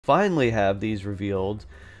finally have these revealed.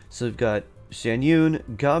 So we've got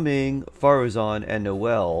Xianyun, Gaming, Faruzan, and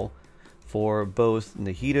Noelle for both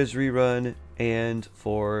Nahida's rerun and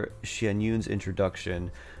for Xianyun's introduction.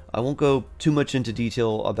 I won't go too much into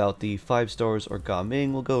detail about the 5 stars or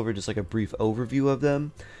Gaming. We'll go over just like a brief overview of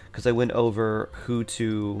them, because I went over who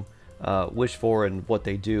to wish for and what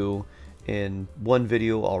they do in one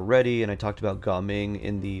video already, and I talked about Gaming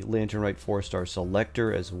in the Lantern Rite 4-star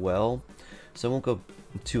selector as well. So I won't go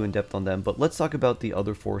too in depth on them, but let's talk about the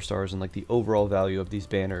other 4 stars and like the overall value of these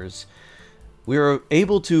banners. We were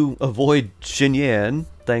able to avoid Xianyun,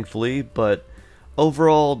 thankfully, but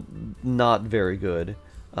overall not very good.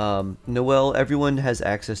 Noelle, everyone has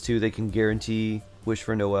access to. They can guarantee wish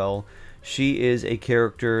for Noelle. She is a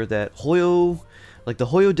character that the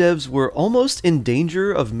Hoyo devs were almost in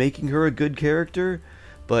danger of making her a good character,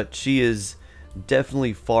 but she is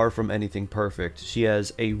definitely far from anything perfect. She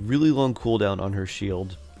has a really long cooldown on her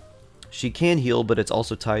shield. She can heal, but it's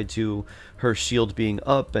also tied to her shield being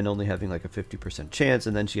up and only having like a 50% chance,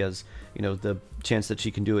 and then she has, you know, the chance that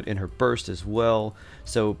she can do it in her burst as well.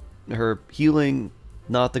 So her healing,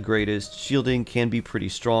 not the greatest. Shielding can be pretty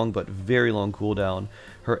strong, but very long cooldown.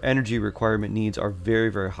 Her energy requirement needs are very,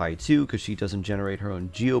 very high too, because she doesn't generate her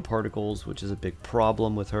own geoparticles, which is a big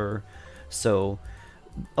problem with her. So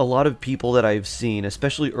a lot of people that I've seen,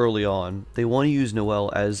 especially early on, they want to use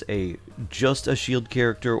Noelle as just a shield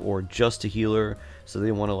character or just a healer. So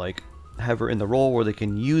they want to like have her in the role where they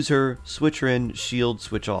can use her, switch her in, shield,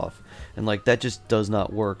 switch off. And like that just does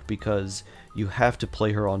not work, because you have to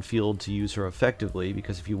play her on field to use her effectively,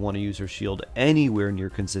 because if you want to use her shield anywhere near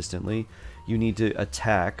consistently, you need to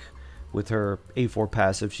attack with her A4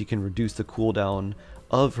 passive. She can reduce the cooldown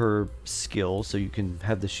of her skill, so you can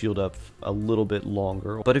have the shield up a little bit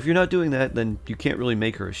longer. But if you're not doing that, then you can't really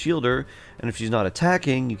make her a shielder, and if she's not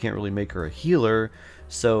attacking, you can't really make her a healer,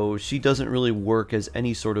 so she doesn't really work as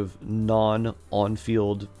any sort of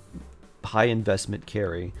non-on-field high investment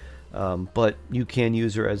carry. But you can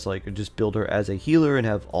use her as just build her as a healer and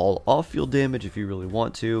have all off-field damage if you really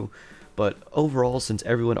want to. But overall, since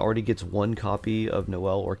everyone already gets one copy of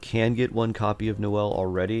Noelle, or can get one copy of Noelle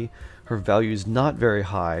already, her value is not very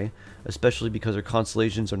high, especially because her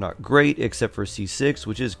constellations are not great, except for C6,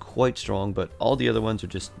 which is quite strong, but all the other ones are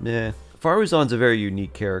just meh. Faruzan's a very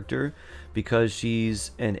unique character, because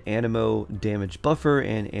she's an Animo damage buffer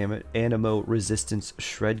and Animo resistance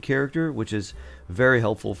shred character, which is very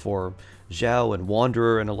helpful for Xiao and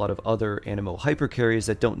Wanderer and a lot of other Animo hyper carries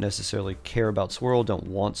that don't necessarily care about swirl, don't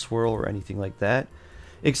want swirl or anything like that.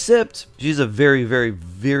 Except she's a very, very,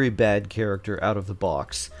 very bad character out of the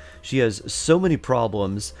box. She has so many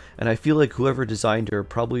problems, and I feel like whoever designed her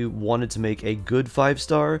probably wanted to make a good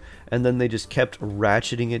 5-star, and then they just kept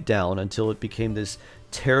ratcheting it down until it became this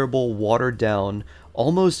terrible, watered down,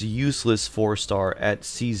 almost useless 4-star at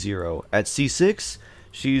C0. At C6,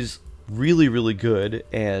 she's really, really good,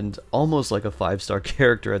 and almost like a 5-star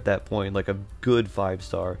character at that point, like a good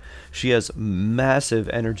 5-star. She has massive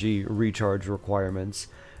energy recharge requirements,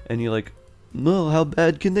 and you're like, well, how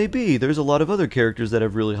bad can they be? There's a lot of other characters that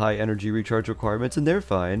have really high energy recharge requirements, and they're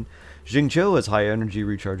fine. Xingqiu has high energy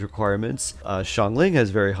recharge requirements. Xiangling has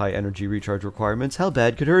very high energy recharge requirements. How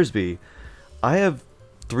bad could hers be? I have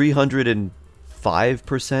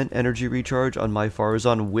 305% energy recharge on my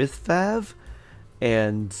Faruzan with Fav,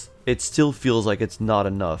 and it still feels like it's not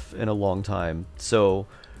enough in a long time. So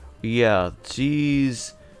yeah,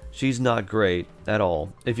 she's not great at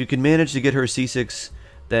all. If you can manage to get her C6,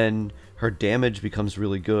 then her damage becomes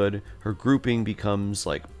really good, her grouping becomes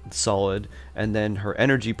like solid, and then her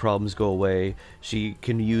energy problems go away. She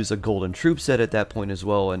can use a golden troop set at that point as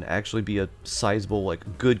well, and actually be a sizable,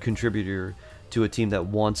 like, good contributor to a team that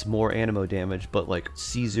wants more Animo damage. But like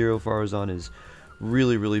C0 Faruzan is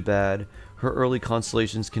really, really bad. Her early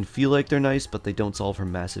constellations can feel like they're nice, but they don't solve her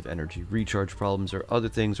massive energy recharge problems or other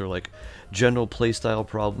things, or like general playstyle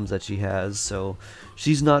problems that she has. So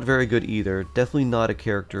she's not very good either. Definitely not a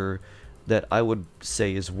character that I would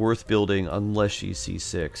say is worth building unless she's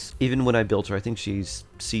C6. Even when I built her, I think she's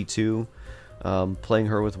C2. Playing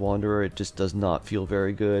her with Wanderer, it just does not feel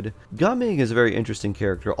very good. Gaming is a very interesting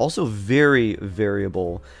character, also very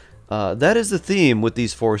variable. That is the theme with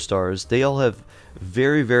these 4-stars. They all have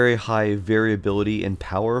very, very high variability in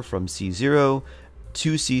power from C0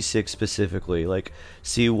 to C6 specifically. Like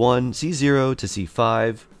C1, C0 to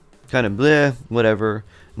C5, kind of bleh, whatever,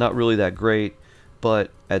 not really that great.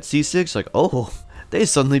 But at C6, like, oh, they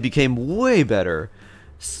suddenly became way better.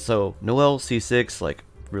 So Noelle C6, like,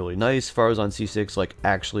 really nice. Faruzan C6, like,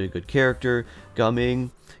 actually a good character.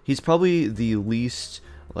 Gaming, he's probably the least,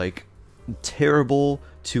 like, terrible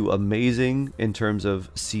too amazing in terms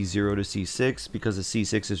of C0 to C6, because the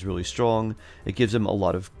C6 is really strong. It gives him a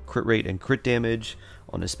lot of crit rate and crit damage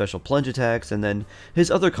on his special plunge attacks, and then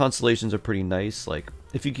his other constellations are pretty nice. Like,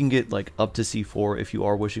 if you can get like up to C4 if you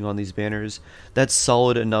are wishing on these banners, that's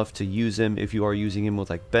solid enough to use him if you are using him with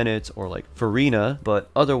like Bennett or like Farina, but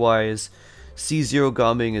otherwise C0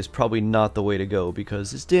 Gaming is probably not the way to go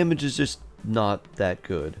because his damage is just not that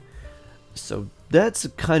good. So that's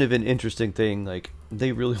kind of an interesting thing. Like,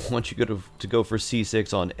 they really want you to go for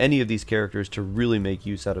C6 on any of these characters to really make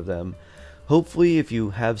use out of them. Hopefully, if you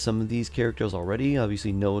have some of these characters already,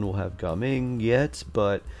 obviously no one will have Gaming yet,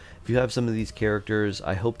 but if you have some of these characters,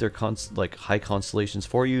 I hope they're like high constellations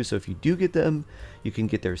for you, so if you do get them, you can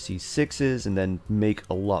get their C6s and then make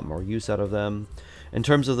a lot more use out of them. In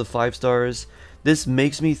terms of the 5 stars, this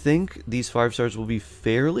makes me think these 5 stars will be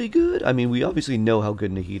fairly good. I mean, we obviously know how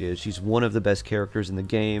good Nahida is. She's one of the best characters in the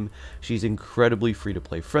game. She's incredibly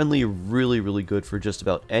free-to-play friendly, really, really good for just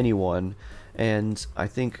about anyone. And I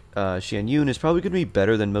think Xianyun is probably going to be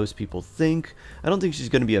better than most people think. I don't think she's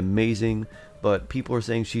going to be amazing, but people are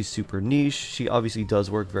saying she's super niche. She obviously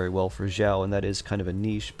does work very well for Xiao, and that is kind of a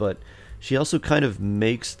niche, but she also kind of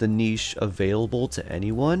makes the niche available to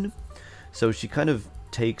anyone. So she kind of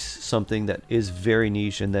takes something that is very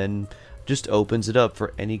niche and then just opens it up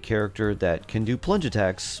for any character that can do plunge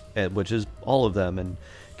attacks, which is all of them. And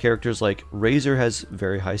characters like Razor has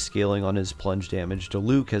very high scaling on his plunge damage.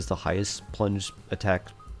 Diluc has the highest plunge attack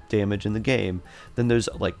damage in the game. Then there's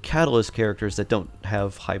like Catalyst characters that don't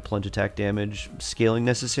have high plunge attack damage scaling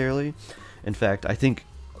necessarily. In fact, I think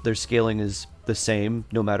their scaling is the same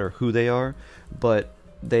no matter who they are, but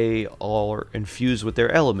they all are infused with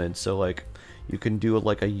their elements. So like, you can do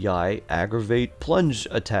like a Yai aggravate plunge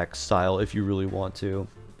attack style if you really want to.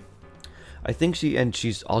 I think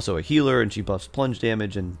she's also a healer, and she buffs plunge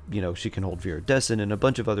damage, and you know, she can hold Viridescent and a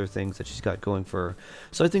bunch of other things that she's got going for her.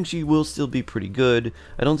 So I think she will still be pretty good.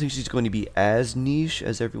 I don't think she's going to be as niche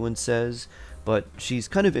as everyone says, but she's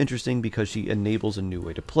kind of interesting because she enables a new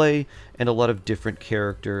way to play and a lot of different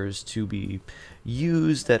characters to be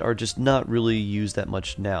used that are just not really used that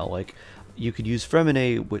much now. Like, you could use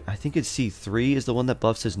Fremine, I think it's C3 is the one that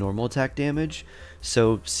buffs his normal attack damage.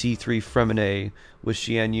 So C3 Fremine with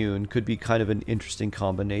Xianyun could be kind of an interesting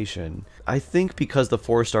combination. I think because the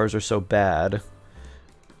 4 stars are so bad,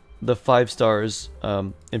 the 5 stars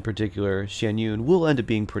in particular, Xianyun, will end up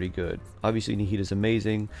being pretty good. Obviously Nahida's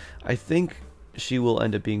amazing. I think she will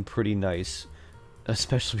end up being pretty nice,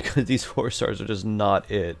 especially because these 4 stars are just not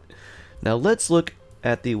it. Now let's look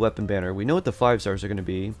at the weapon banner. We know what the 5 stars are going to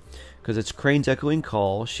be, because it's Crane's Echoing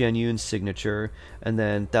Call, Xianyun's signature, and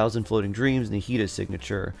then Thousand Floating Dreams, Nahida's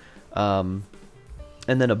signature. And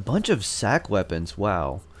then a bunch of sack weapons.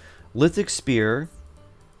 Wow. Lithic Spear,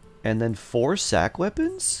 and then 4 sack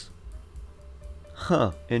weapons?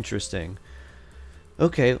 Huh, interesting.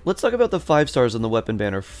 Okay, let's talk about the 5 stars on the weapon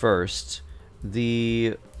banner first.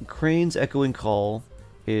 The Crane's Echoing Call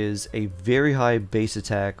is a very high base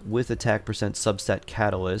attack with attack percent substat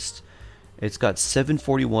catalyst. It's got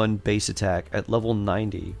 741 base attack at level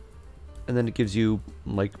 90. And then it gives you,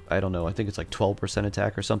 like, I don't know, I think it's like 12%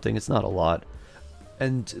 attack or something. It's not a lot.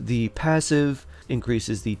 And the passive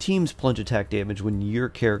increases the team's plunge attack damage when your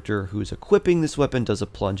character who is equipping this weapon does a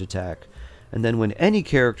plunge attack. And then when any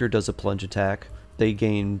character does a plunge attack, they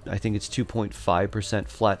gain, I think it's 2.5%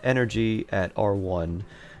 flat energy at R1.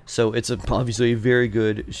 So it's obviously a very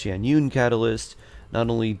good Xianyun catalyst. Not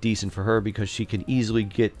only decent for her because she can easily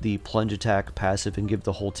get the plunge attack passive and give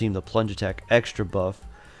the whole team the plunge attack extra buff,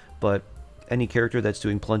 but any character that's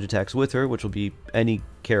doing plunge attacks with her, which will be any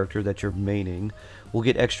character that you're maining, will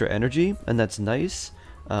get extra energy, and that's nice.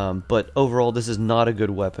 But overall, this is not a good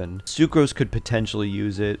weapon. Sucrose could potentially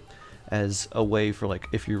use it as a way for, like,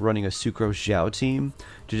 if you're running a Sucrose Xiao team,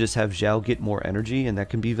 to just have Xiao get more energy, and that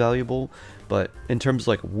can be valuable. But in terms of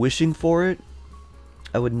like wishing for it,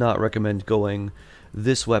 I would not recommend going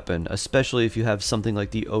this weapon, especially if you have something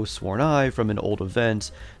like the Oathsworn Eye from an old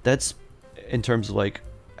event. That's, in terms of like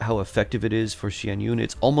how effective it is for Xianyun,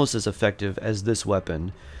 it's almost as effective as this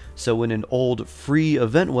weapon. So when an old free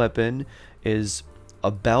event weapon is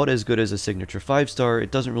about as good as a signature 5 star, it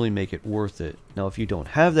doesn't really make it worth it. Now if you don't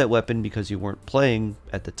have that weapon because you weren't playing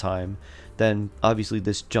at the time, then obviously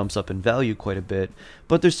this jumps up in value quite a bit,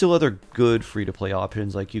 but there's still other good free-to-play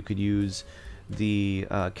options. Like, you could use the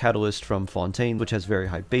Catalyst from Fontaine, which has very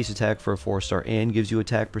high base attack for a 4 star and gives you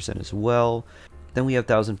attack percent as well. Then we have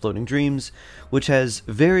Thousand Floating Dreams, which has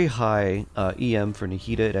very high EM for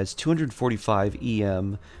Nahida. It has 245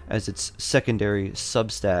 EM as its secondary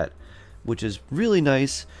substat, which is really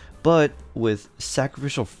nice, But with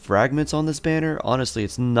Sacrificial Fragments on this banner, honestly,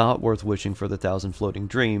 it's not worth wishing for the 1,000 Floating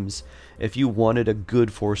Dreams. If you wanted a good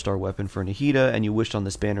 4-star weapon for Nahida and you wished on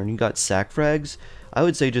this banner and you got Sac Frags, I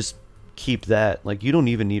would say just keep that. Like, you don't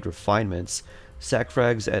even need refinements. Sac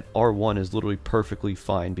Frags at R1 is literally perfectly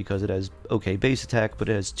fine because it has okay base attack, but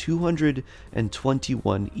it has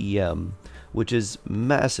 221 EM, which is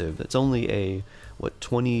massive. It's only a, what,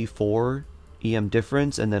 24 EM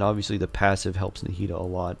difference, and then obviously the passive helps Nahida a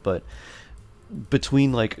lot. But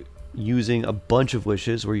between like using a bunch of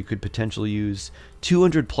wishes, where you could potentially use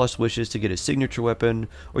 200 plus wishes to get a signature weapon,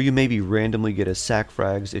 or you maybe randomly get a Sac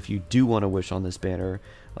Frags if you do want to wish on this banner,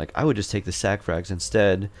 like I would just take the Sac Frags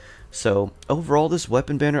instead. So overall, this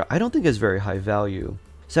weapon banner I don't think is very high value.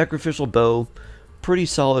 Sacrificial Bow, pretty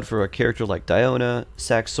solid for a character like Diona.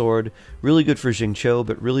 Sac Sword, really good for Xingqiu,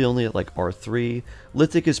 but really only at like R3.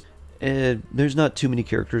 Lithic is there's not too many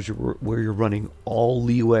characters where you're running all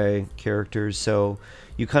leeway characters, so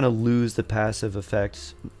you kind of lose the passive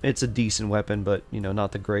effects. It's a decent weapon, but you know,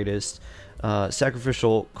 not the greatest.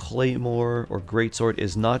 Sacrificial Claymore or Greatsword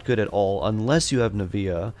is not good at all unless you have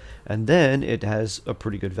Navia, and then it has a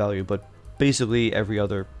pretty good value, but basically every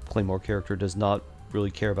other Claymore character does not really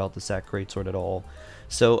care about the Sac Greatsword at all.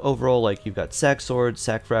 So overall, like, you've got Sac Sword,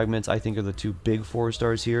 Sac Fragments, I think are the two big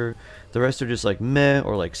 4-stars here. The rest are just like meh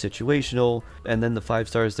or like situational, and then the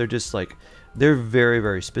 5-stars, they're just like, they're very,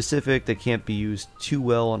 very specific. They can't be used too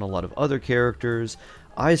well on a lot of other characters.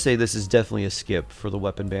 I say this is definitely a skip for the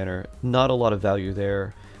weapon banner. Not a lot of value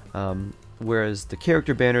there. Whereas the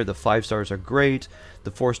character banner, the 5-stars are great.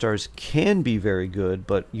 The 4-stars can be very good,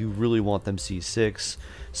 but you really want them C6.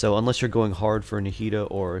 So unless you're going hard for Nahida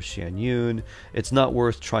or Xianyun, it's not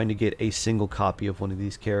worth trying to get a single copy of one of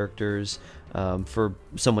these characters for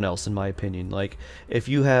someone else, in my opinion. Like, if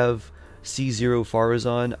you have C0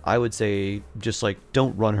 Faruzan, I would say just like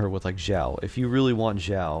don't run her with like Zhao. If you really want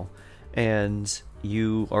Zhao and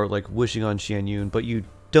you are like wishing on Xianyun, but you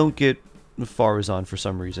don't get Faruzan for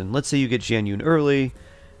some reason. Let's say you get Xianyun early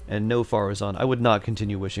and no Faruzan, I would not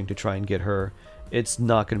continue wishing to try and get her. It's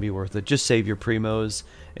not going to be worth it. Just save your primos.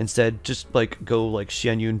 Instead, just like go like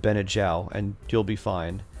Xianyun, Bennett, Zhao, and you'll be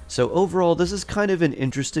fine. So overall, this is kind of an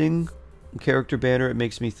interesting character banner. It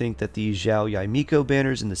makes me think that the Zhao Yaimiko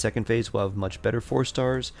banners in the second phase will have much better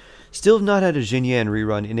 4-stars. Still have not had a Xinyan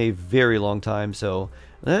rerun in a very long time, so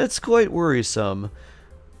that's quite worrisome.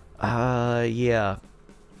 Yeah.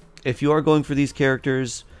 If you are going for these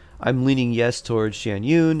characters, I'm leaning yes towards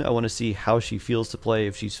Xianyun. I want to see how she feels to play.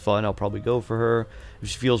 If she's fun, I'll probably go for her. If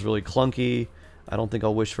she feels really clunky, I don't think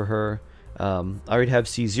I'll wish for her. I already have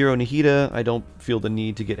C0 Nahida. I don't feel the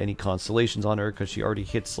need to get any constellations on her because she already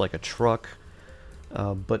hits like a truck.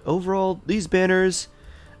 But overall, these banners,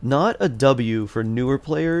 not a W for newer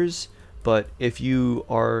players, but if you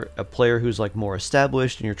are a player who's like more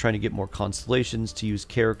established and you're trying to get more constellations to use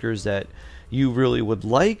characters that you really would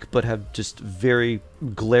like but have just very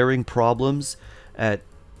glaring problems at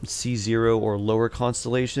C0 or lower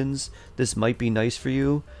constellations, this might be nice for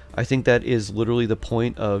you. I think that is literally the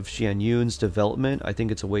point of Xianyun's development. I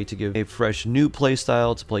think it's a way to give a fresh new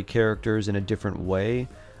playstyle to play characters in a different way.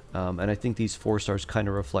 And I think these 4-stars kind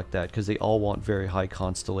of reflect that because they all want very high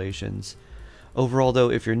constellations. Overall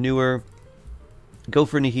though, if you're newer, go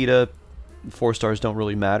for Nahida. 4-stars don't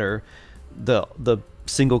really matter. The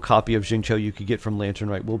single copy of Xingqiu you could get from Lantern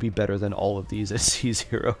Rite will be better than all of these at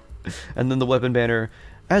C0. And then the weapon banner,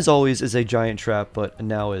 as always, is a giant trap, but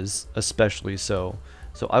now is especially so.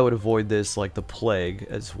 So I would avoid this like the plague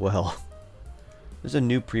as well. There's a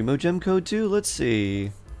new Primogem code too? Let's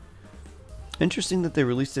see. Interesting that they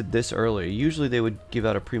released it this early. Usually they would give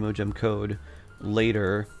out a Primogem code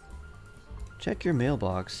later. Check your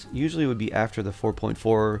mailbox. Usually it would be after the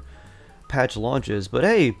 4.4 patch launches, but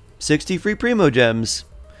hey, 60 free Primogems.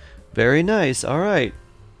 Very nice. Alright.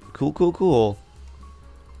 Cool, cool, cool.